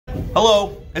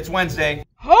Hello, it's Wednesday.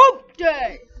 Hump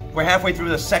Day! We're halfway through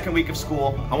the second week of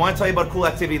school. I want to tell you about a cool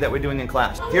activity that we're doing in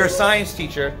class. If you're a science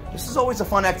teacher, this is always a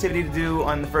fun activity to do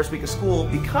on the first week of school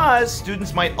because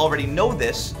students might already know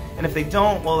this, and if they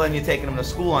don't, well then you're taking them to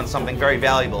school on something very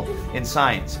valuable in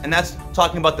science. And that's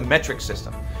talking about the metric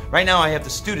system. Right now I have the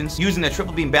students using their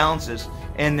triple beam balances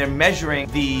and they're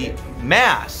measuring the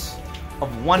mass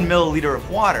of 1 milliliter of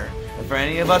water. And for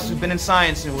any of us who've been in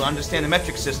science and who understand the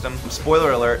metric system,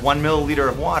 spoiler alert, 1 milliliter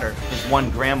of water is 1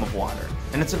 gram of water.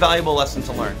 And it's a valuable lesson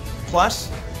to learn.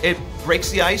 Plus, it breaks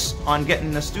the ice on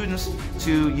getting the students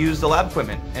to use the lab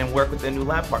equipment and work with their new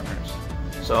lab partners.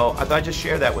 So I thought I'd just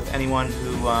share that with anyone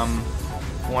who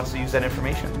wants to use that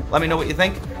information. Let me know what you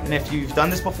think, and if you've done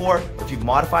this before, if you've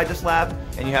modified this lab,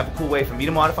 and you have a cool way for me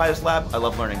to modify this lab, I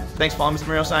love learning. Thanks for following Mr.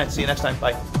 Marino Science. See you next time.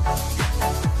 Bye.